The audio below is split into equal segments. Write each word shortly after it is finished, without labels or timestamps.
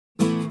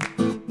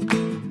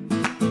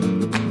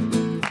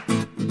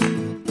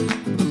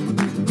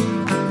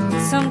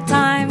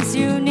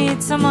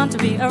someone to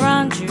be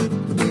around you,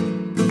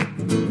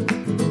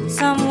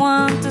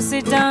 someone to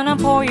sit down and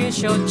pour you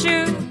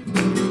shochu.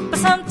 But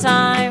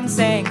sometimes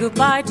saying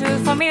goodbye to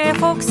familiar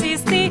folks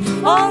is the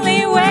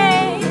only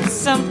way.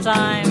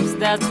 Sometimes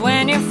that's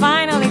when you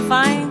finally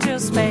find your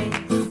space.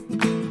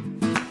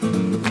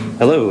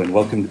 Hello and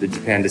welcome to the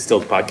Japan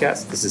Distilled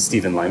podcast. This is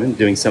Stephen Lyman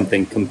doing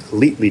something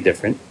completely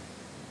different.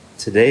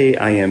 Today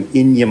I am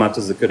in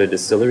Yamatozakura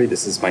Distillery.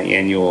 This is my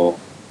annual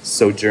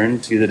sojourn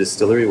to the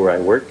distillery where I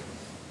work.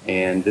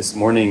 And this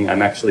morning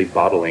I'm actually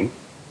bottling.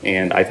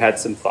 And I've had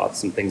some thoughts,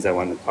 some things I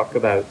want to talk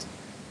about.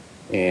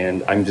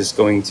 And I'm just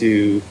going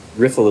to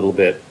riff a little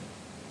bit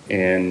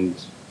and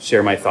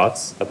share my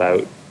thoughts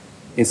about,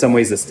 in some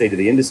ways, the state of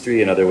the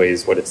industry, in other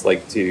ways, what it's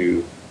like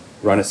to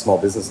run a small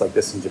business like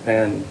this in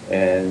Japan.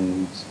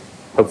 And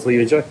hopefully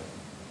you enjoy.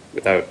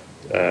 Without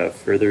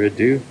further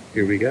ado,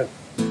 here we go.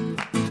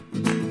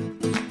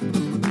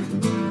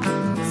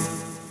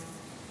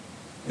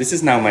 This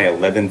is now my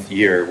 11th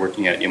year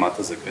working at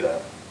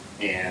Yamatozakura,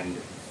 and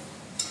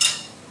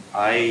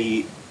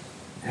I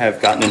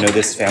have gotten to know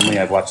this family.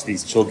 I've watched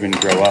these children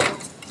grow up.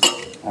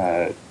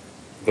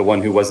 The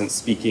one who wasn't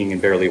speaking and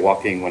barely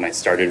walking when I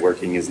started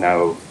working is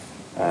now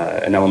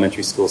an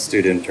elementary school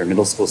student or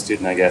middle school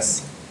student, I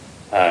guess.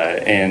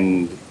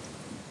 And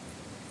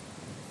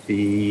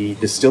the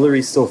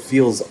distillery still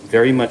feels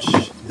very much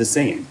the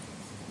same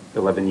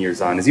 11 years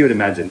on. As you would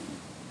imagine,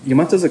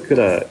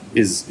 Yamatozakura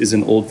is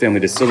an old family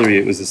distillery.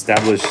 It was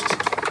established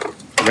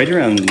right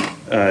around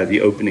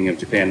the opening of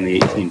Japan in the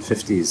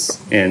 1850s.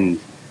 And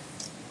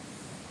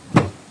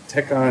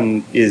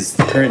Tekon is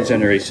the current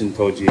generation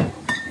Toji.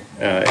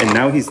 And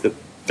now he's the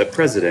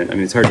president. I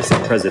mean, it's hard to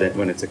say president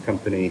when it's a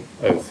company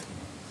of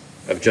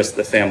just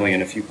the family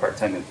and a few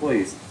part-time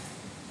employees.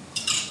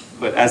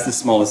 But as the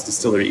smallest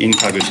distillery in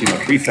Kagoshima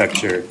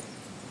Prefecture,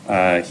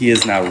 he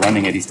is now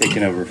running it. He's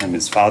taken over from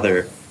his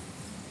father.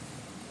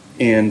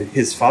 And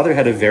his father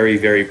had a very,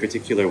 very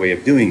particular way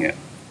of doing it,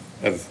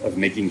 of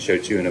making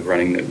shochu and of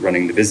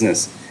running the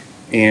business.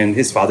 And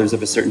his father's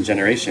of a certain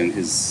generation.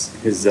 He's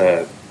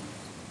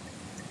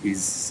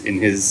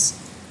in his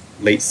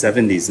late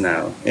 70s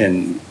now,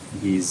 and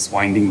he's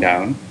winding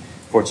down.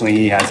 Fortunately,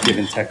 he has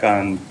given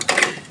Tekon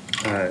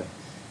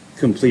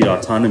complete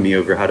autonomy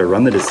over how to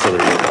run the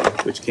distillery,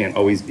 which can't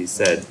always be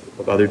said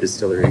of other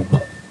distillery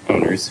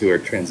owners who are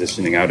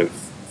transitioning out of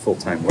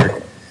full-time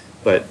work.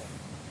 But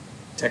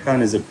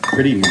Tekon is a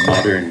pretty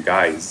modern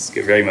guy. He's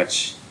very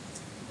much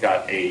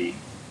got a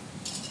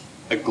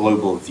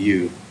global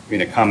view. I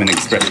mean, a common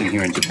expression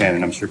here in Japan,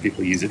 and I'm sure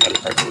people use it in other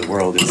parts of the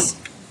world, is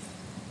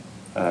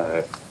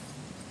what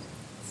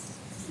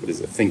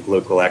is it? Think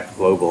local, act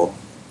global,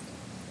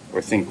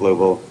 or think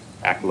global,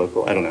 act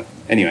local. I don't know.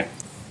 Anyway,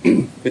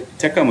 but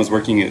Tekon was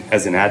working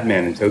as an ad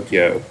man in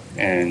Tokyo,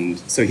 and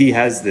so he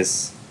has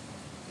this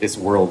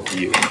world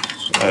view,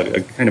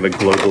 a kind of a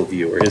global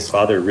view, where his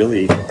father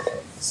really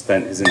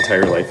spent his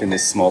entire life in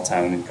this small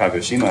town in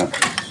Kagoshima,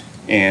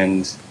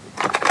 and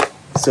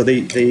so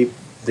they do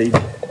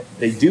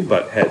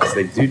butt heads.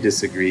 They do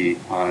disagree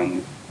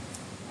on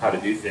how to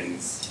do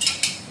things.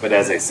 But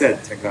as I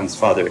said, Tekon's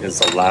father has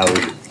allowed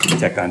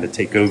Tekon to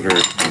take over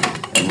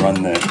and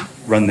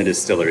run the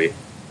distillery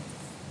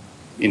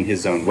in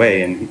his own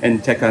way.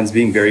 And Tekon's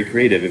being very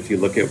creative. If you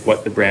look at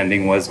what the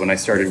branding was when I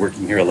started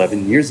working here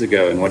 11 years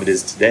ago and what it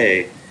is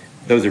today,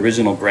 those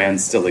original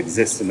brands still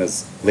exist, and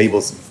those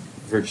labels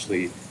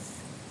virtually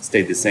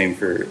stayed the same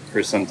for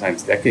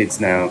sometimes decades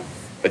now.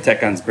 But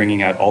Tekon's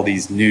bringing out all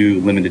these new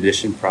limited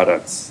edition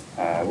products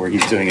where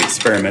he's doing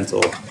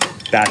experimental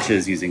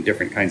batches using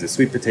different kinds of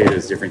sweet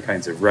potatoes, different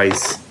kinds of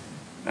rice,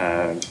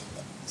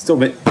 still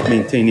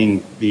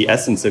maintaining the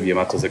essence of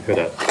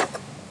Yamatozakura,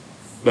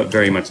 but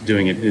very much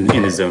doing it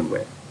in his own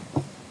way.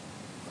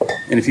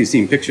 And if you've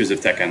seen pictures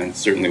of Tekon, and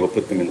certainly we'll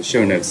put them in the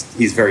show notes,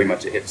 he's very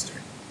much a hipster.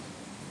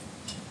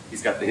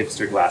 He's got the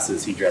hipster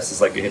glasses. He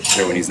dresses like a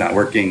hipster when he's not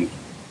working.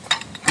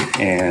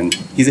 And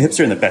he's a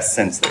hipster in the best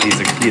sense that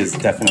he is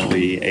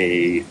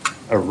definitely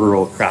a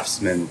rural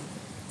craftsman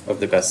of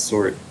the best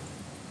sort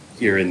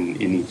here in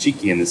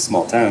Ichiki, in this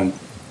small town.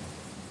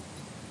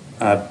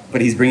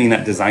 But he's bringing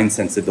that design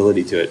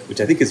sensibility to it,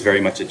 which I think is very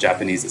much a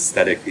Japanese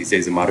aesthetic these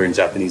days, a modern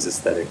Japanese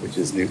aesthetic, which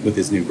is new, with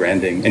his new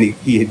branding. And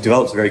he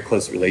develops very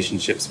close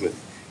relationships with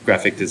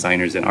graphic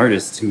designers and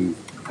artists who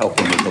help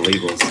him with the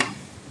labels.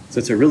 So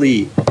it's a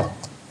really,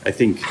 I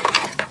think,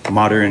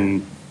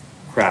 modern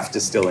craft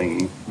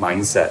distilling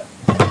mindset,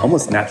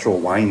 almost natural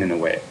wine in a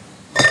way,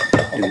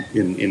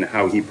 in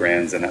how he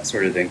brands and that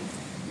sort of thing,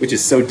 which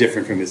is so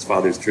different from his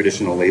father's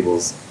traditional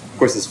labels. Of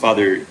course, his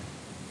father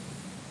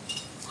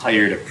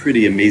hired a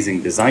pretty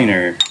amazing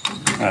designer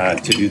to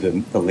do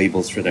the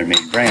labels for their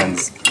main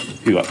brands,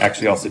 who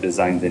actually also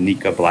designed the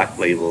Nika black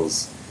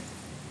labels.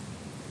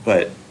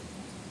 But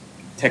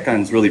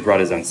Tekon's really brought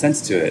his own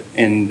sense to it.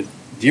 And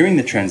during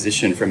the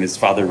transition from his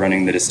father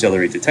running the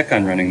distillery to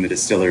Tekon running the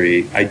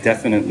distillery, I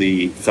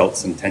definitely felt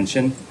some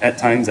tension at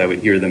times. I would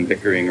hear them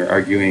bickering or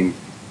arguing.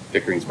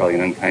 Bickering is probably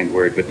an unkind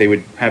word, but they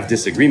would have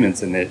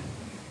disagreements, and that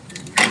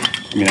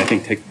I mean, I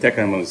think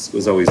Tekan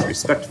was always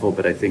respectful,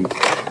 but I think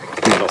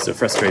he was also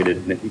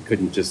frustrated that he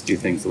couldn't just do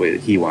things the way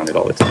that he wanted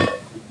all the time.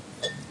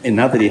 And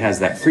now that he has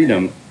that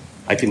freedom,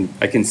 I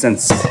can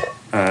sense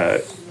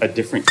a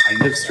different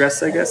kind of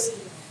stress, I guess.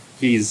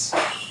 He's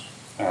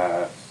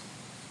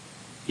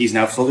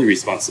now fully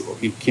responsible.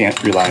 He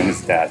can't rely on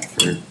his dad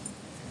for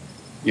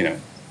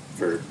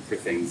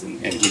things,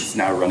 and he's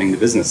now running the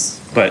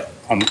business. But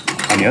on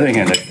the other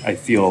hand, I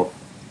feel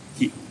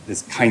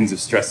these kinds of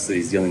stress that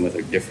he's dealing with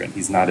are different.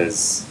 He's not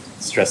as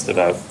stressed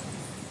about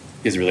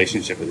his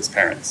relationship with his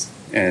parents,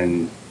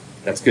 and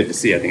that's good to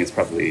see. I think it's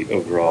probably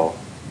overall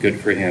good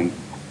for him.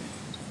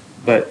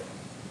 But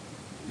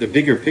the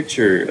bigger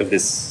picture of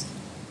this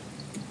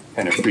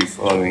kind of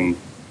free-flowing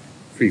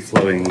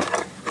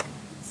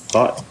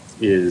thought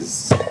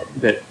is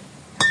that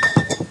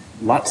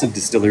lots of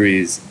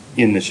distilleries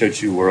in the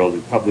shochu world,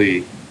 and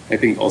probably, I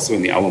think also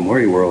in the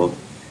awamori world,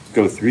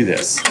 go through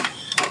this.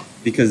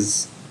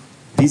 Because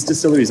these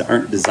distilleries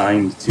aren't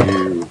designed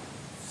to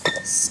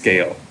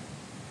scale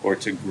or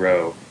to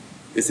grow.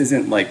 This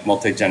isn't like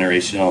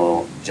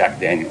multi-generational Jack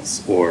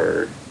Daniels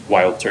or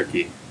Wild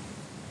Turkey,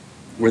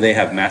 where they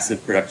have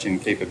massive production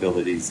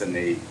capabilities and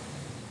they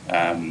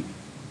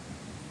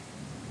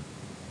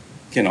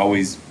can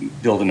always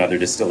build another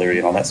distillery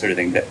and all that sort of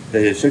thing.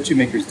 The shochu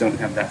makers don't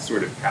have that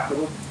sort of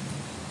capital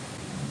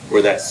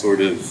or that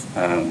sort of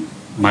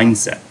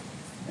mindset.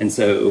 And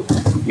so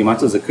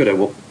Yamato Zakura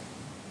will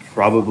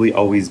probably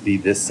always be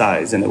this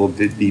size, and it will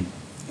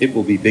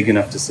be big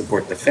enough to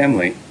support the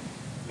family,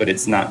 but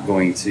it's not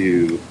going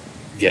to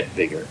get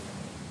bigger.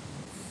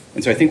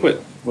 And so I think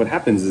what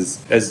happens is,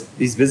 as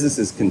these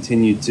businesses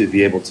continue to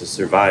be able to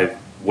survive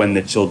when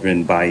the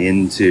children buy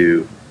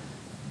into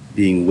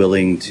being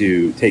willing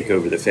to take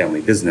over the family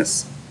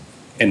business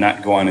and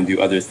not go on and do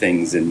other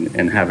things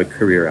and have a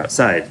career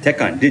outside.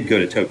 Tekan did go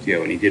to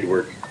Tokyo, and he did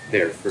work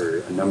there for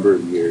a number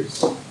of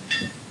years.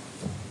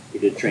 He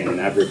did train in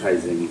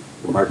advertising,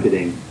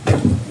 marketing,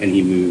 and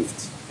he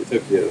moved to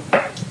Tokyo.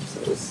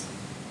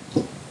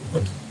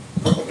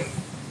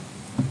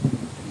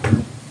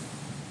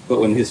 But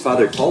when his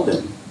father called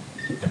him,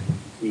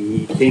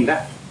 he came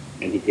back,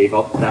 and he gave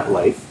up that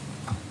life.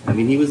 I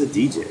mean, he was a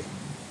DJ.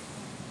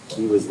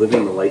 He was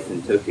living the life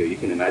in Tokyo. You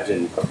can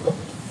imagine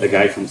a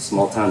guy from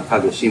small town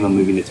Kagoshima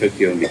moving to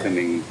Tokyo and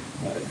becoming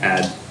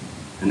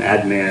an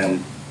ad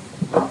man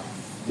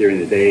during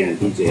the day and a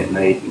DJ at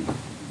night. And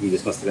he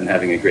just must have been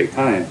having a great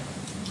time.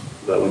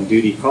 But when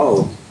duty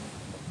called,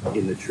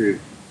 in the true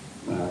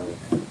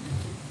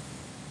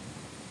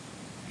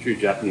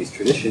Japanese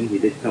tradition, he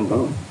did come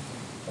home.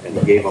 And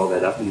he gave all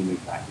that up and he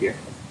moved back here.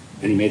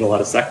 And he made a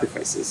lot of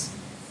sacrifices.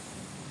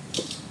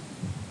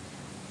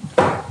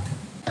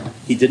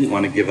 He didn't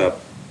want to give up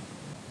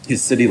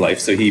his city life,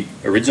 so he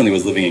originally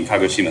was living in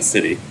Kagoshima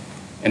City,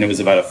 and it was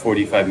about a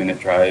 45-minute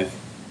drive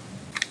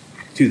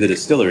to the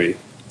distillery,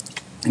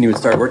 and he would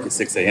start work at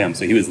 6 a.m.,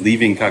 so he was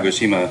leaving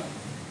Kagoshima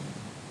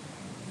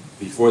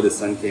before the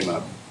sun came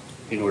up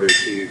in order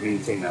to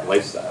maintain that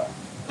lifestyle.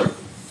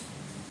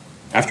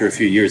 After a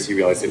few years, he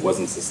realized it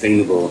wasn't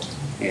sustainable,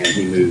 and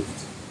he moved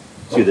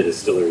to the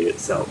distillery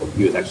itself.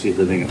 He was actually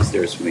living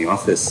upstairs from the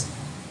office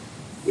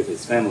with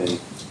his family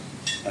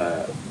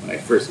when I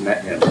first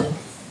met him,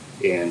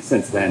 and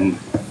since then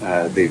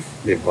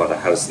they've bought a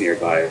house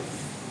nearby,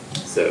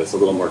 so it's a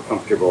little more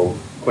comfortable,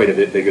 quite a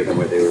bit bigger than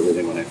where they were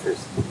living when I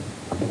first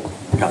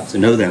got to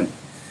know them.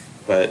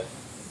 But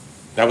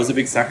that was a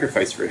big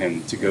sacrifice for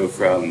him to go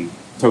from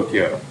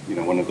Tokyo,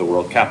 one of the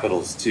world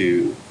capitals,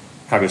 to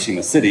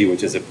Kagoshima City,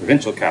 which is a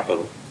provincial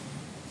capital,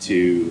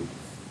 to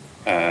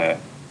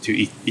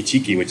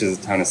Ichiki, which is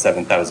a town of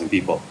 7,000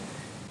 people.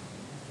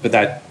 But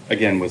that,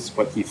 again, was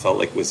what he felt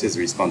like was his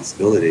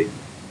responsibility,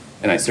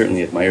 and I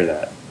certainly admire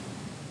that.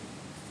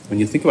 When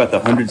you think about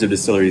the hundreds of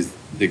distilleries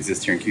that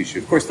exist here in Kyushu,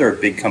 of course there are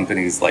big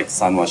companies like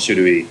Sanwa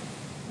Shirui,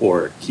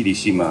 or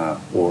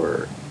Kirishima,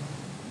 or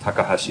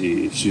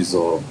Takahashi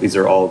Shuzo. These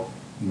are all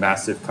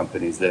massive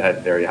companies that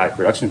had very high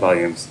production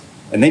volumes,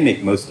 and they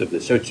make most of the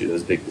shochu,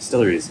 those big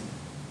distilleries.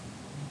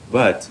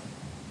 But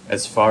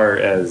as far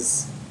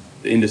as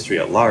the industry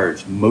at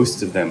large,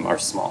 most of them are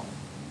small.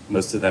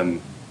 Most of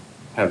them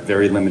have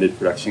very limited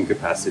production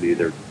capacity.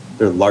 They're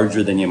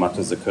larger than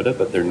Yamato Zakura,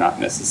 but they're not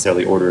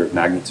necessarily order of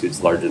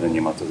magnitudes larger than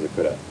Yamato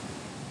Zakura.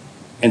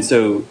 And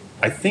so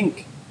I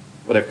think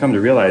what I've come to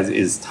realize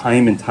is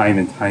time and time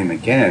and time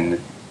again,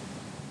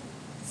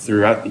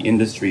 throughout the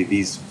industry,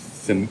 these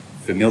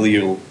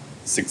familial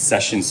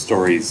succession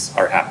stories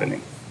are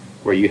happening,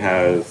 where you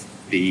have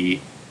the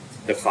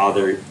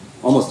father,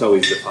 almost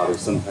always the father,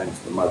 sometimes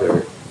the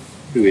mother,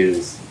 who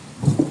is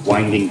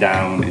winding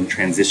down and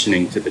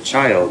transitioning to the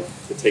child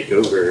to take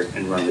over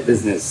and run the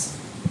business.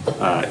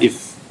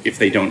 If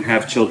they don't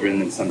have children,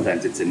 then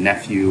sometimes it's a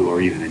nephew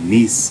or even a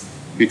niece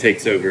who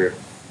takes over.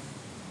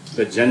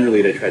 But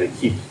generally, they try to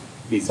keep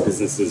these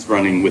businesses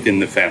running within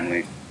the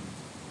family.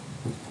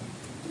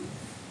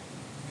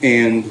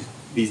 And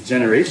these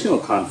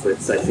generational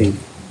conflicts, I think,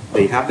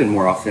 they happen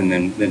more often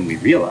than we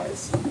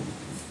realize.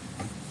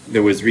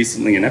 There was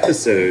recently an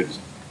episode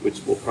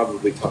which we'll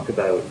probably talk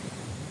about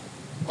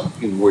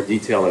in more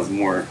detail as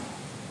more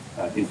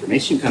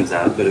information comes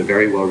out, but a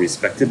very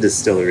well-respected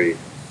distillery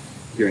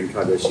here in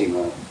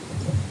Kagoshima.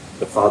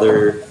 The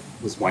father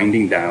was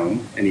winding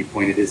down, and he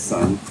appointed his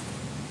son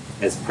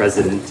as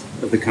president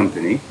of the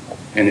company,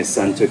 and his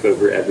son took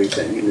over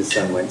everything, and his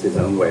son went his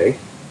own way,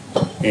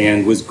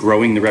 and was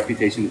growing the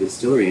reputation of the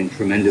distillery in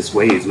tremendous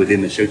ways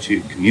within the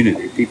shochu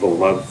community. People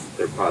loved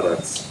their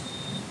products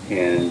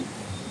and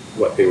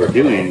what they were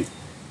doing,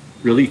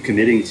 really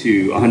committing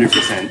to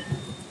 100%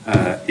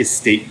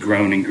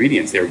 estate-grown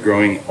ingredients. They were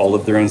growing all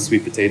of their own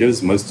sweet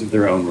potatoes, most of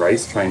their own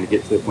rice, trying to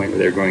get to the point where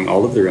they're growing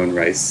all of their own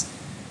rice.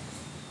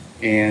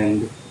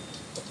 And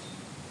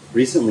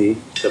recently,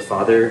 the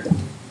father,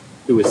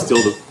 who was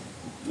still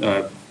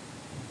the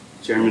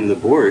chairman of the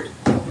board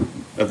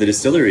of the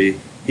distillery,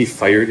 he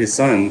fired his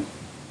son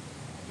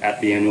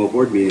at the annual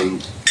board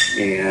meeting,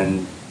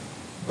 and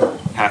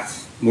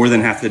more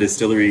than half the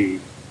distillery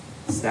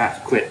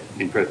staff quit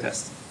in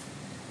protest.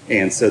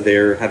 And so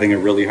they're having a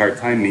really hard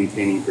time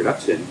maintaining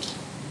production.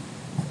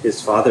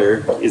 His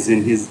father he's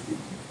in his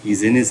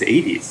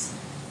 80s.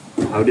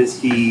 How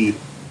does he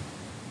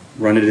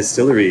run a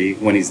distillery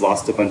when he's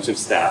lost a bunch of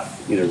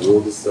staff in a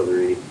rural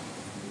distillery?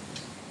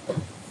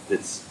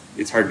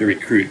 It's hard to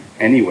recruit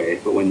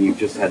anyway, but when you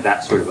just had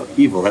that sort of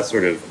upheaval, that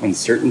sort of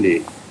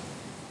uncertainty,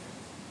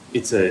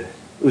 it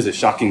was a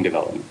shocking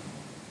development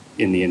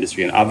in the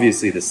industry. And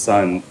obviously the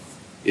son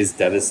is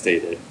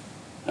devastated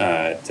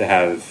to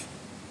have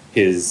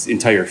his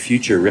entire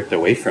future ripped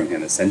away from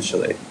him,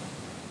 essentially.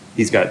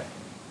 He's got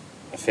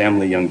a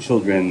family, young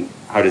children.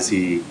 How does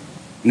he, and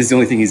this is the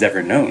only thing he's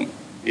ever known,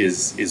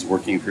 is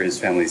working for his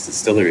family's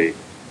distillery.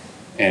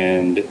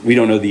 And we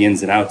don't know the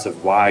ins and outs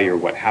of why or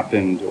what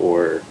happened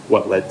or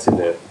what led to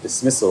the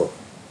dismissal.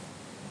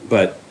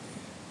 But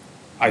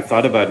I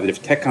thought about it, that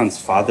if Tekkan's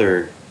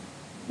father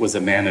was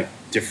a man of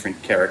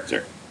different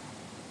character,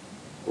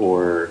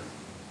 or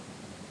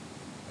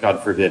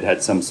God forbid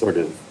had some sort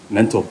of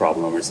mental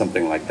problem or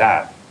something like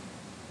that,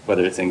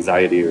 whether it's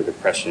anxiety or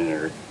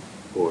depression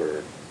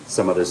or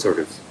some other sort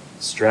of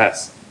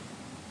stress,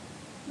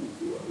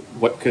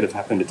 what could have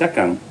happened to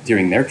Tekkan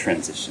during their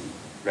transition,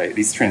 right?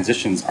 These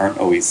transitions aren't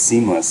always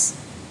seamless.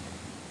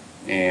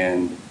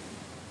 And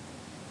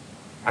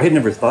I had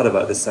never thought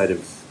about this side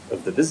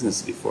of the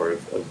business before,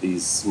 of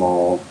these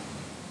small,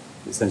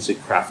 essentially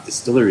craft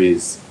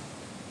distilleries.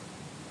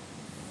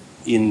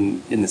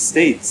 In the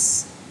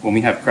States, when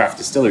we have craft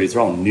distilleries,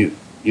 they're all new.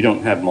 You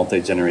don't have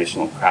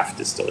multi-generational craft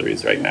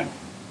distilleries right now.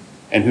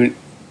 And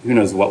who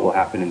knows what will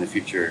happen in the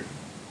future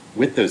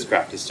with those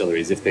craft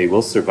distilleries, if they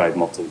will survive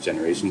multiple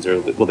generations,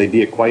 or will they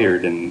be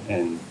acquired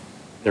and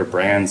their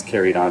brands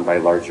carried on by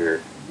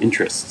larger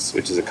interests,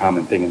 which is a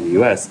common thing in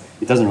the US.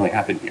 It doesn't really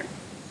happen here.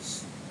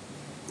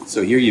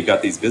 So here you've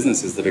got these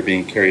businesses that are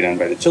being carried on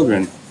by the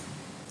children,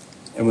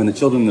 and when the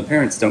children and the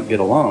parents don't get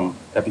along,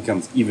 that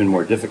becomes even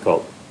more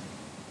difficult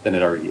than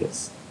it already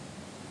is.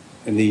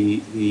 And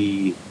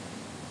the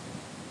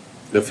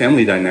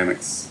family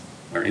dynamics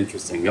are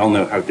interesting. We all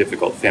know how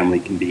difficult family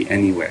can be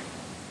anyway.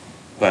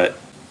 But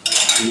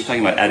when you're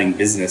talking about adding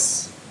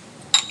business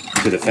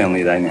to the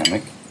family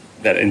dynamic,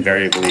 that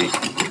invariably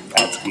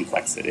adds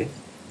complexity.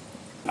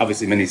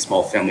 Obviously, many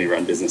small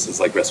family-run businesses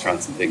like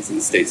restaurants and things in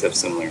the States have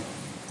similar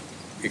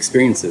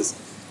experiences.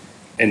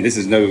 And this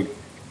is no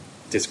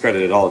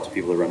discredit at all to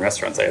people who run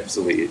restaurants. I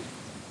absolutely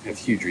have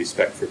huge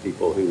respect for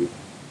people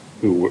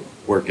who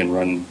work and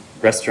run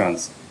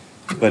restaurants.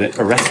 But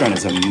a restaurant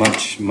is a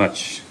much,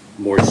 much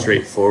more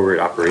straightforward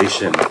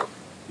operation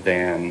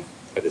than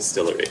a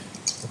distillery.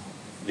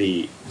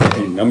 The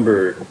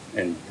number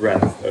and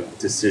breadth of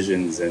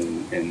decisions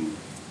and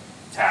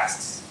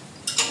tasks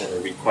that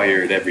are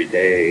required every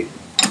day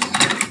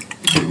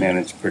to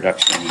manage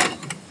production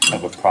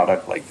of a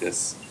product like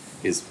this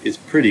is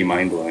pretty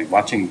mind-blowing.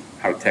 Watching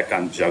how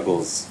Tekkan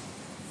juggles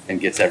and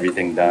gets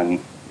everything done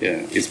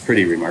is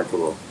pretty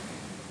remarkable.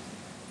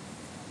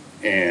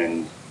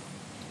 And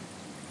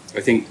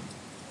I think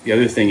the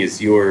other thing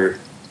is you're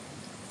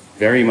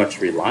very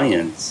much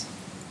reliant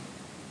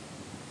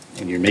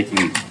when you're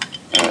making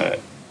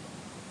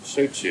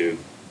shochu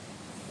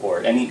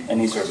or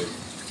any sort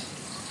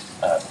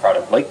of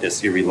product like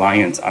this. You're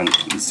reliant on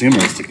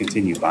consumers to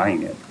continue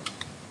buying it,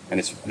 and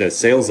the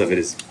sales of it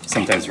is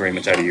sometimes very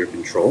much out of your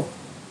control.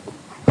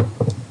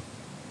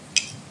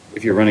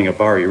 If you're running a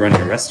bar, you're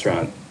running a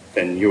restaurant,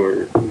 then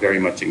you're very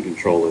much in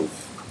control of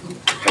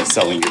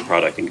selling your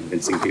product and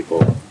convincing people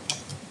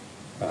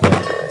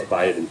to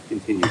buy it and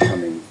continue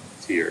coming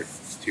to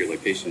your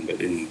location.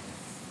 But in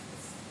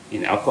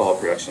alcohol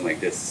production like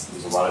this,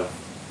 there's a lot of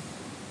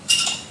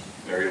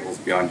variables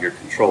beyond your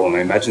control, and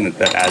I imagine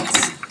that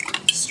adds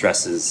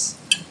stresses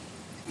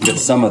that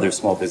some other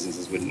small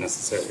businesses wouldn't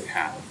necessarily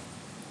have.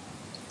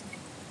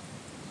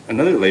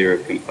 Another layer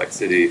of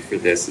complexity for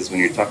this is when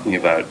you're talking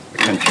about a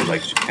country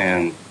like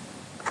Japan,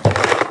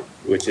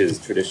 which is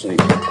traditionally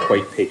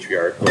quite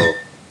patriarchal,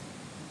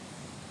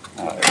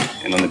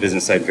 and on the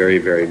business side, very,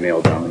 very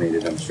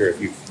male-dominated. I'm sure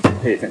if you've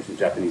pay attention to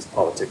Japanese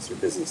politics or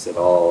business at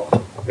all,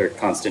 there are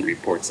constant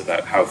reports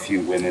about how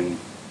few women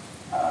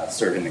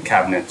serve in the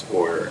cabinet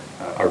or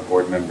are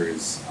board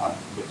members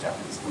with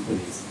Japanese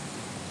companies.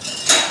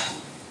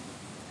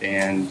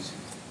 And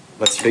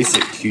let's face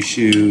it,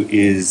 Kyushu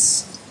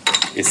is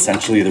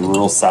essentially the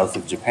rural south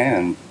of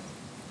Japan,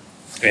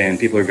 and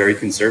people are very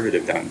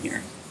conservative down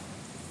here.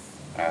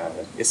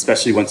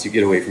 Especially once you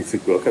get away from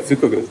Fukuoka.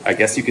 Fukuoka, I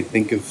guess you could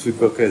think of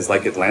Fukuoka as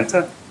like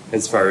Atlanta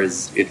as far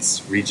as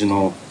its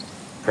regional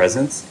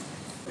presence,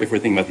 if we're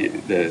thinking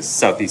about the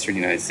southeastern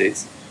United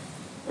States.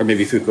 Or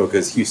maybe Fukuoka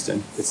is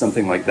Houston. It's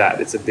something like that.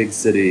 It's a big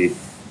city.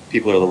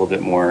 People are a little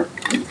bit more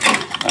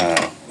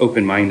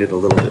open-minded, a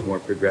little bit more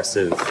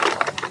progressive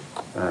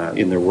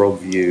in their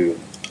worldview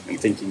and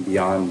thinking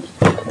beyond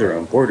their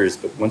own borders.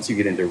 But once you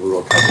get into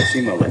rural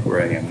Kagoshima, like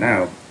where I am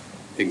now,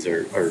 things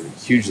are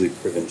hugely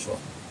provincial.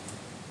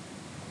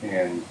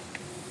 And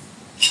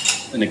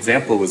an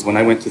example was when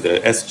I went to the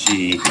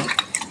SG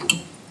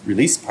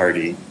release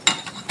party,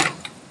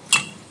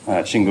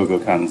 Shingo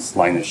Gokan's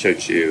line of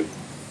shochu.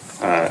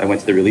 I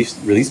went to the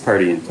release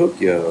party in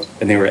Tokyo,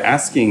 and they were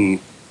asking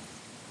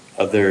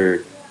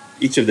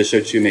each of the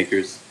shochu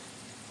makers,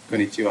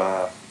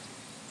 konnichiwa.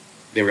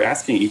 They were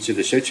asking each of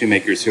the shochu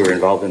makers who were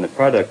involved in the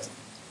product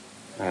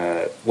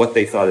what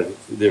they thought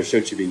of their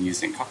shochu being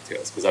used in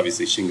cocktails, because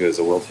obviously Shingo is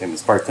a world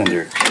famous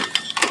bartender,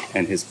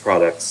 and his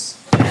products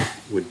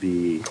would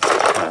be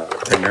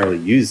primarily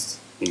used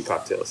in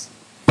cocktails.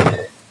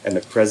 And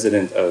the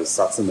president of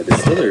Satsuma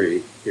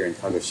Distillery here in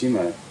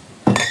Kagoshima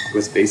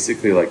was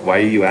basically like, why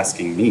are you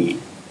asking me?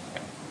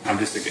 I'm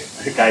just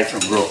a guy from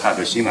rural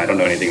Kagoshima. I don't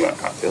know anything about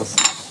cocktails.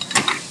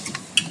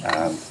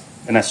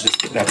 And that's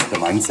the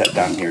mindset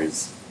down here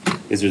is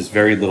there's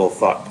very little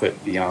thought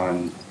put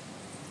beyond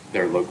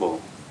their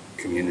local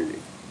community.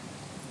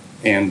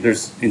 And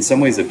there's in some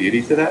ways a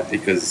beauty to that,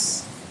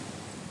 because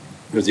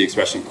there's the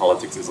expression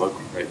politics is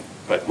local, right?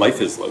 But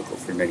life is local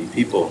for many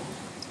people.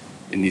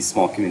 In these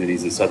small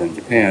communities in southern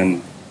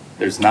Japan,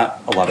 there's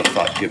not a lot of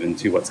thought given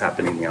to what's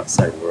happening in the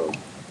outside world.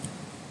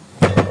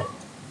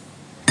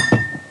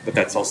 But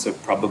that's also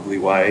probably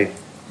why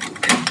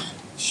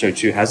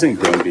shochu hasn't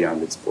grown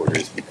beyond its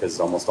borders, because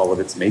almost all of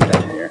it's made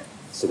down here.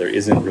 So there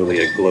isn't really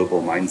a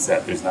global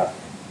mindset. There's not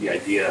the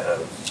idea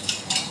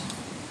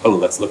of, oh,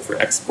 let's look for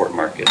export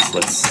markets.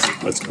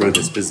 Let's grow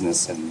this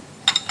business and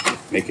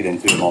make it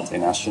into a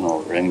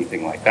multinational or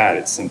anything like that.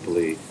 It's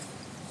simply,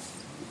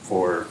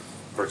 for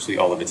virtually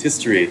all of its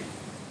history,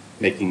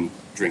 making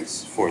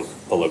drinks for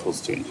the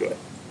locals to enjoy.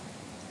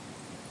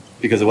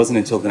 Because it wasn't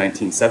until the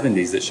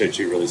 1970s that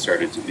shochu really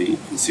started to be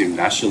consumed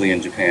nationally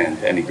in Japan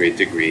to any great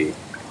degree,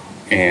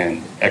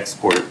 and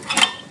export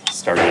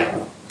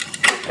started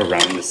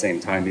around the same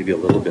time, maybe a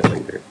little bit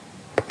later,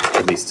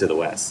 at least to the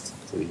West,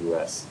 to the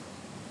US.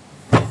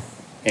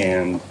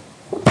 And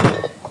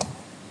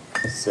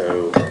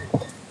so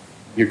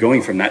you're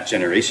going from that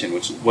generation,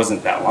 which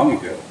wasn't that long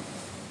ago,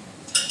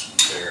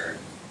 where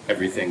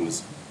everything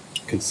was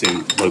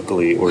consumed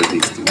locally or at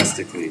least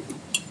domestically,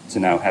 to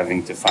now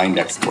having to find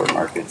export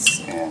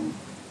markets. And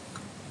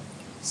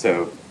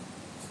so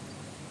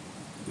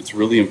it's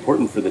really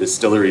important for the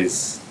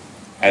distilleries,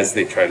 as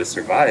they try to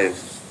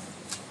survive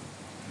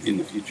in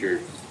the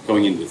future,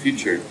 going into the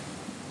future,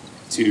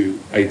 to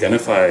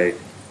identify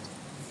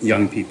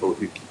young people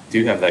who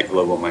do have that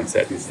global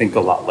mindset, who think a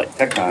lot like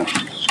Tekkan,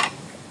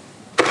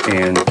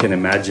 and can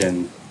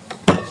imagine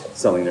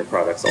selling their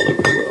products all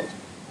over the world.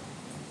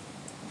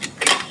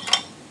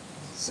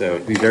 So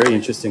it'd be very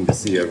interesting to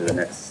see over the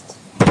next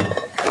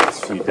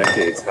few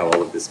decades how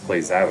all of this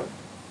plays out.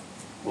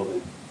 Will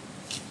the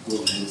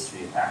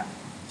industry adapt?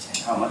 And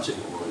how much of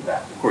it will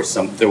adapt? Of course,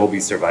 there will be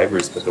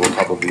survivors, but there will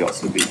probably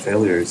also be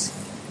failures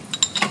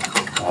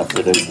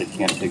for those that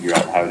can't figure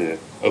out how to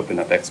open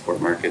up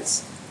export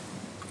markets.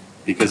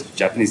 Because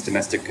Japanese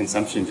domestic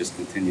consumption just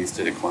continues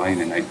to decline,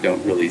 and I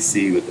don't really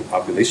see with the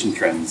population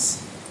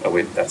trends a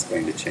way that's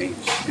going to change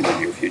in the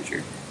near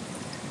future.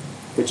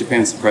 But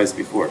Japan surprised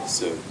before,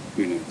 so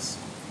who knows?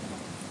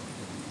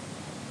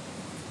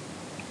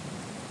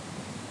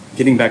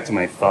 Getting back to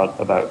my thought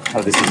about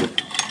how this is a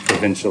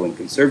provincial and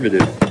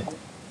conservative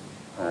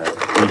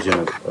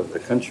region of the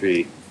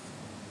country,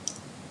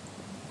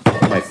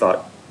 my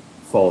thought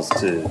falls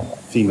to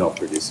female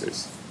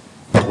producers.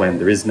 When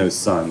there is no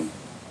son,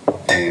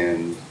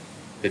 and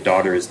the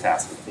daughter is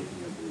tasked with taking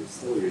over the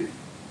distillery,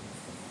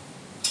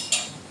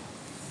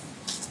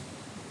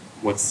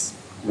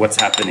 what's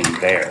happening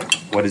there?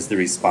 What is the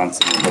response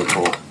in the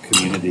local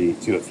community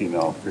to a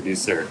female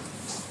producer?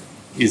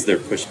 Is there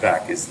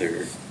pushback?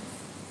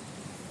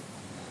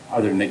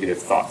 Are there negative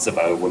thoughts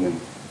about women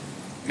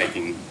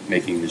making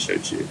the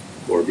shochu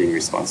or being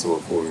responsible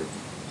for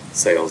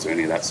sales or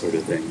any of that sort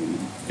of thing?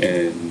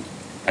 And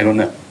I don't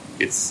know.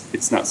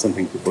 It's not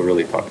something people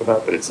really talk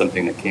about, but it's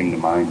something that came to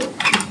mind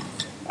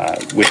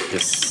with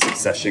this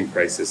succession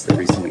crisis that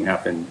recently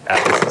happened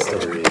at the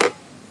distillery.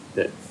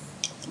 That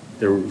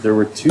there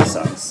were two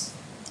sons,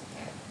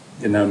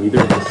 and now neither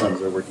of the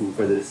sons are working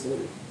for the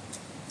distillery.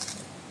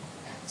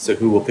 So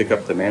who will pick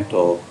up the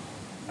mantle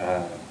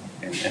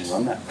and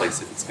run that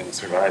place if it's going to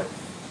survive.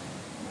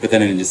 But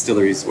then in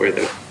distilleries where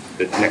the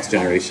next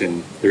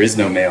generation, there is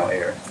no male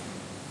heir,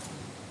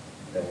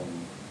 then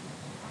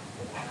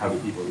how do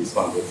people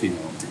respond to a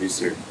female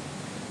producer? I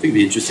think it'd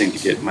be interesting to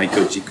get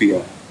Maiko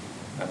Jikuya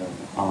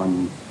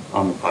on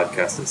the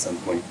podcast at some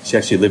point. She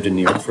actually lived in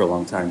New York for a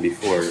long time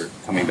before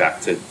coming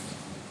back to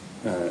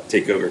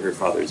take over her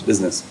father's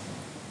business,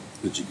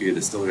 the Jikuya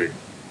Distillery.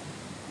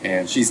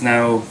 And she's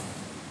now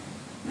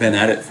been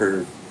at it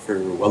for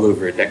well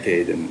over a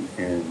decade,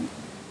 and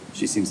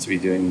she seems to be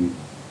doing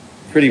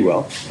pretty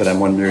well. But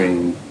I'm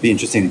wondering, it'd be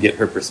interesting to get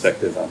her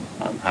perspective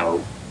on how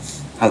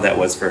that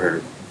was for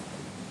her,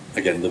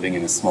 again, living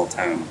in a small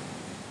town,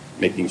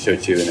 making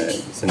shochu in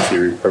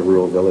essentially a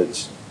rural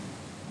village,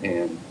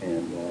 and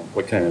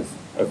what kind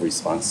of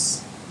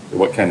response, or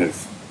what kind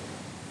of,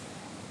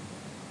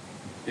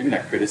 maybe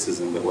not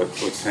criticism, but what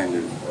kind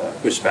of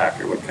pushback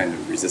or what kind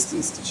of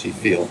resistance did she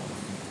feel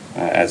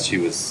as she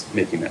was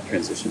making that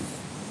transition?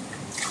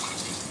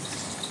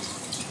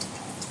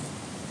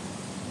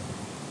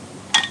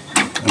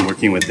 I'm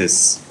working with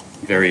this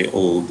very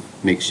old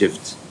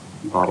makeshift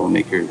bottle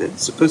maker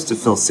that's supposed to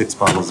fill 6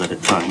 bottles at a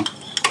time,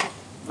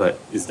 but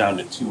is down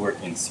to 2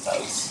 working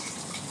spouts.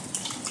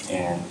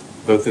 And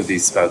both of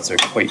these spouts are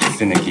quite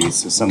finicky,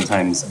 so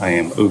sometimes I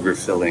am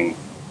overfilling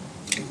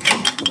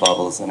the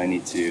bottles and I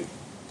need to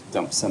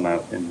dump some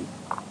out and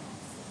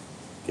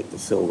get the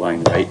fill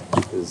line right,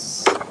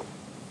 because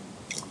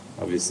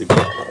obviously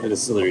the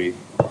distillery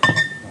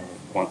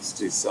wants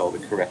to sell the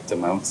correct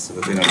amounts so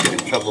that they don't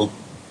get in trouble.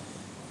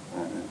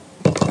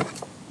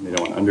 They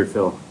don't want to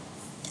underfill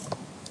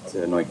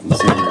to annoy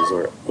consumers,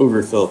 or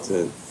overfill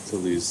to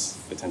lose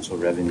potential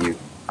revenue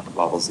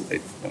bottles that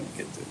they don't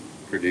get to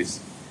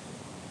produce.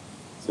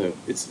 So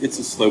it's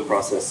a slow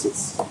process.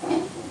 It's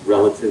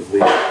relatively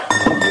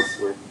nice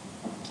work,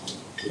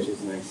 which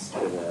is nice,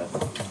 but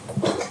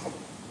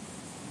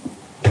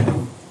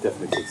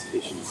definitely takes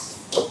patience.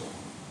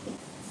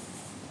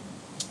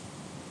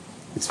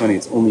 It's funny,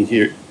 it's only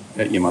here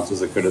at Yamato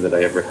Zakura that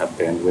I ever have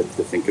bandwidth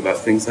to think about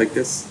things like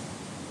this.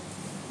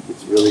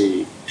 It's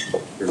really,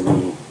 for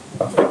me,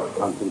 a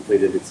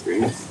contemplative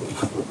experience.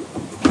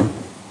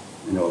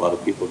 I know a lot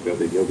of people go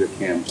to yoga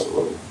camps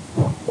or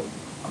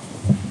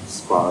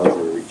spas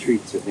or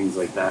retreats or things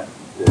like that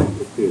to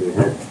clear their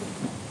head.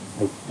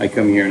 I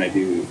come here and I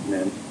do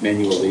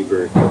manual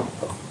labor.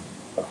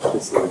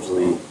 It's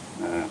largely,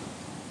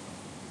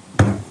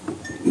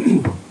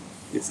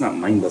 it's not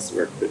mindless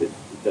work, but it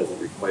doesn't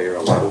require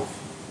a lot of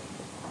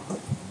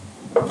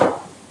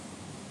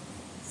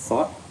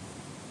thought.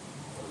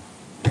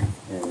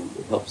 And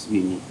it helps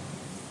me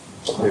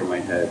clear my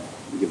head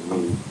and give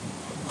me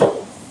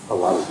a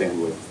lot of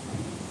bandwidth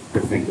to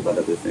think about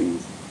other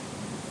things.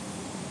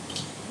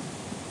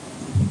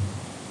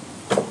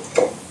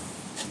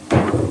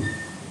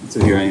 So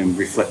here I am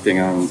reflecting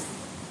on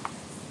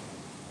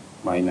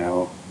my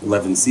now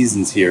 11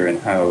 seasons here and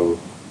how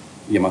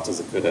Yamato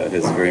Zakura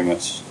has very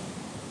much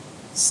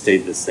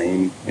stayed the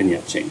same and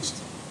yet changed.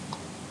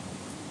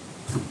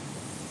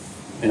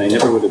 And I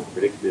never would have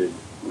predicted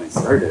when I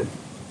started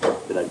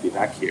that I'd be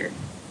back here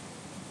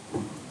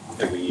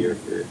every year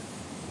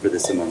for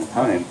this amount of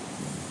time.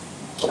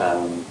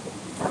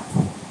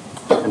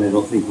 And I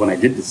don't think when I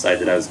did decide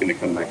that I was going to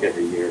come back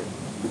every year,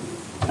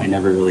 I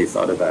never really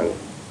thought about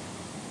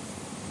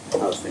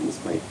how things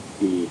might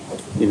be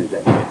in a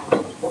decade.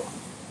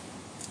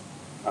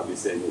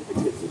 Obviously, I knew the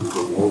kids would be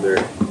getting older.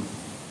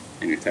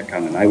 I knew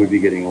Tekkan and I would be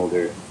getting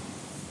older.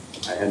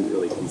 I hadn't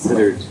really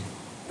considered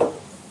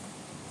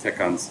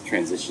Tekkan's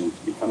transition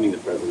to becoming the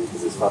president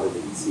because his father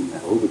didn't seem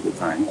that old at the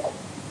time.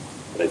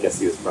 But I guess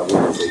he was probably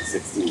in his late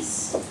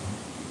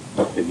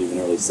 60s, maybe even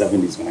early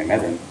 70s when I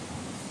met him.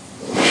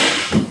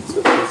 So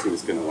of course he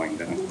was going to wind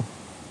down.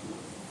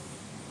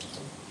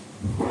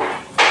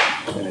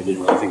 And I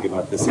didn't really think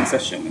about the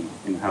succession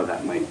and how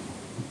that might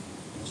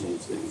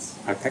change things,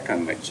 how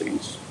Tekkan might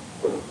change.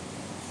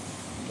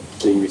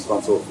 Being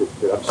responsible for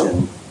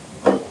production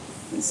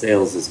and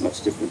sales is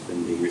much different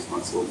than being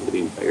responsible for the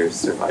entire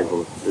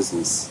survival of the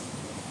business.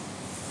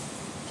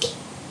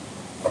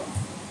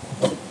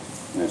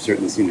 And I've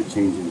certainly seen a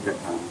change in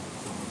Tekkan.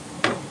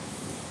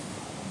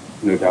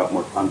 No doubt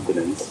more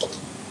confidence,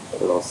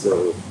 but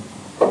also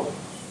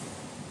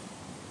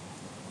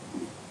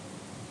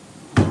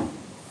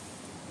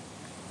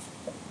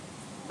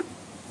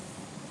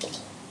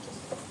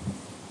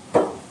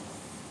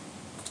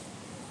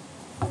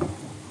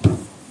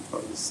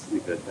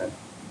leave it at that.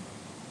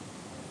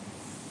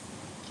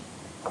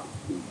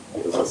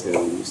 He doesn't say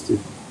what he used to.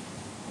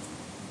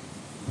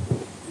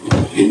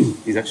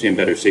 He's actually in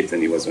better shape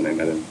than he was when I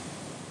met him.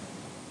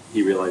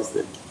 He realized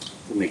that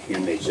to make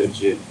handmade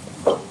shochu,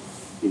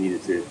 he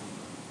needed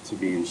to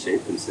be in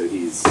shape, and so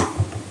he's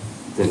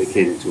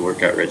dedicated to a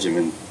workout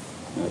regimen.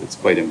 It's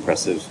quite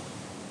impressive.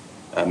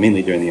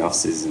 Mainly during the off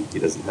season. He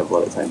doesn't have a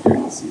lot of time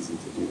during the season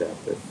to do that,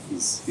 but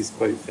he's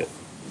quite fit.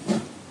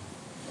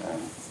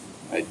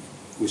 I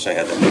wish I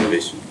had that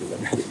motivation because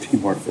I'd rather be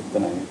more fit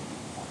than I am.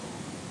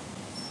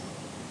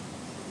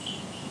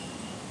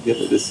 the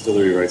other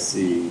distillery where I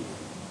see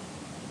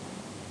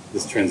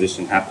this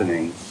transition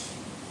happening,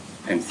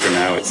 and for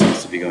now it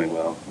seems to be going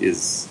well,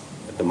 is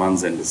at the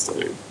Manzen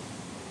distillery.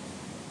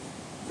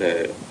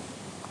 The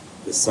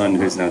son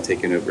who's now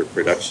taken over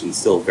production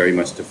still very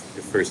much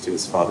defers to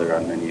his father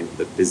on many of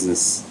the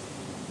business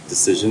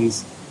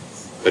decisions,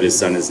 but his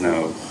son is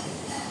now,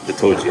 the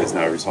Toji is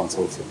now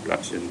responsible for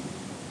production,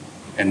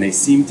 and they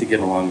seem to get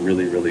along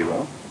really, really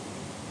well.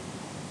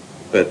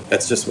 But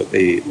that's just what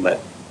they let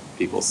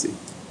people see.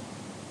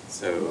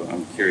 So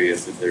I'm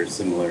curious if there's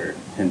similar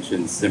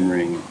tension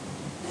simmering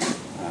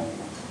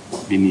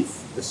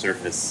beneath the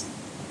surface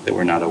that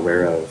we're not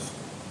aware of,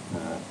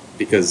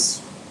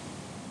 because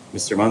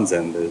Mr.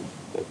 Manzen,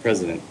 the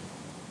president,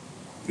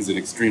 is an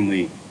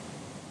extremely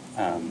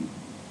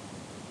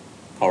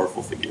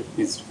powerful figure.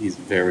 He's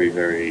very,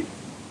 very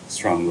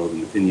strong-willed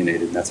and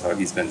opinionated, and that's how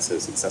he's been so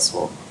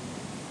successful.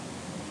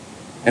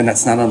 And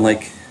that's not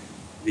unlike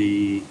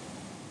the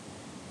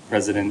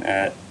president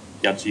at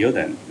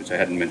Yachioden, which I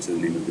hadn't mentioned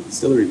the name of the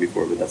distillery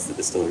before, but that's the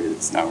distillery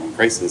that's now in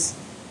crisis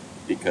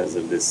because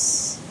of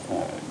this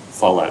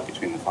fallout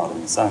between the father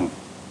and the son.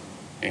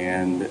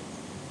 And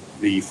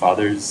the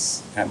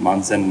fathers at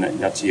Manzen and at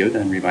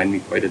Yachioden remind me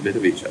quite a bit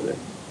of each other.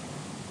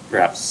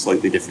 Perhaps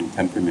slightly different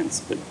temperaments,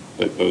 but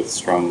both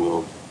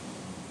strong-willed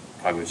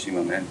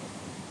Kagoshima men.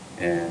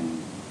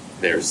 And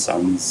their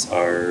sons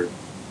are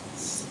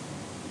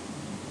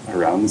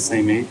around the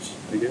same age,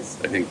 I guess.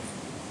 I think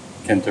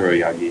Kentaro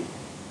Yagi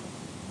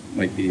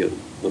might be a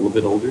little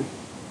bit older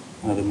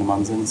than the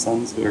Manzen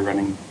sons who are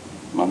running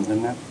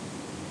Manzen now.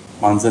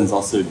 Manzen's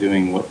also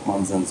doing what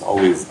Manzen's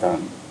always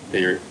done.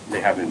 They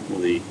haven't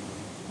really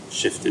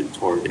shifted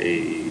toward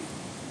a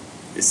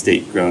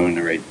estate-grown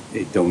or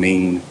a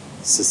domain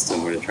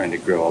system where they're trying to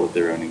grow all of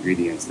their own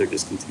ingredients. They're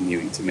just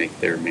continuing to make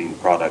their main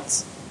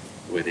products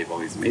the way they've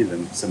always made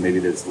them. So maybe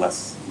there's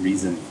less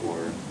reason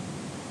for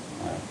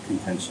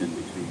contention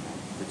between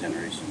the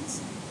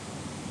generations.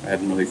 I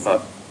hadn't really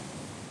thought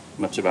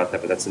much about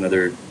that, but that's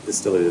another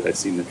distillery that I've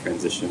seen the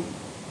transition.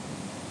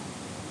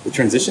 The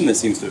transition that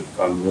seems to have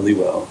gone really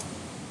well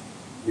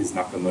is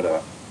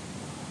Nakamura,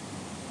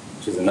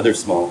 which is another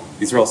small,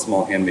 these are all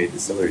small handmade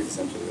distilleries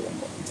essentially that I'm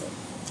talking about.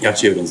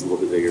 Yachioden's a little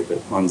bit bigger, but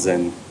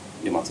Manzen,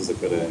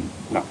 Yamatozakura, and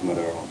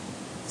Nakamura are all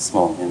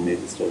small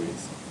handmade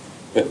distilleries.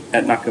 But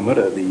at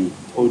Nakamura, the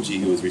Toji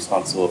who was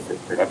responsible for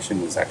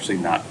production was actually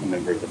not a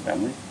member of the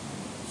family.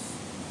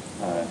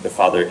 The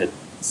father had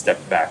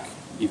stepped back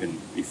even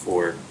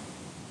before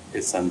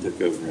his son took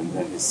over, and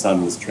then his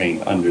son was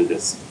trained under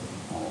this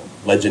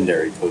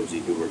legendary Toji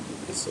who worked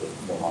with the distillery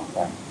for a long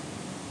time.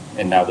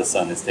 And now the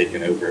son has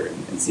taken over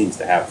and seems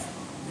to have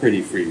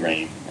pretty free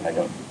reign, and I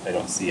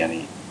don't see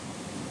any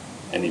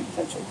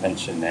potential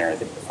tension there. I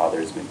think the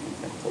father has been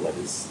content to let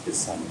his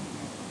son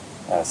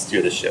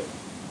steer the ship,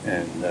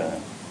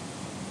 and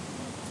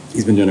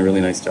he's been doing a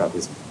really nice job.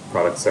 His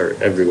products are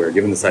everywhere.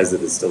 Given the size of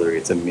the distillery,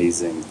 it's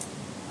amazing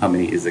how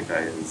many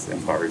izakayas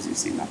and bars you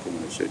see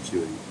Nakamura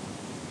shochuing.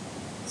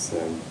 So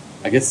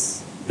I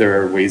guess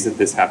there are ways that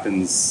this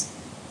happens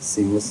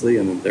seamlessly,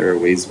 and then there are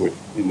ways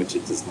in which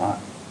it does not.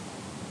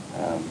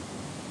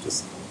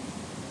 Just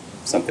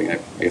something I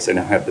guess I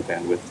now have the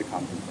bandwidth to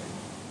contemplate.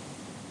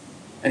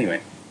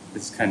 Anyway,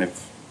 it's kind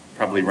of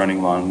probably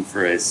running long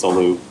for a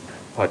solo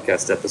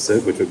podcast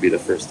episode, which would be the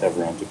first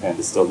ever on Japan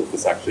Distilled if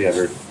this actually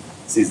ever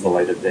sees the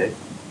light of day.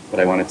 But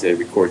I wanted to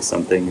record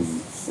something and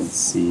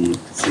see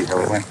how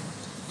it went.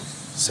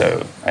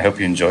 So I hope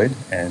you enjoyed,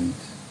 and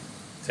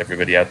to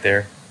everybody out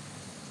there,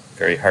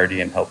 very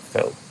hearty and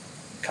health-filled.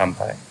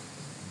 Kanpai.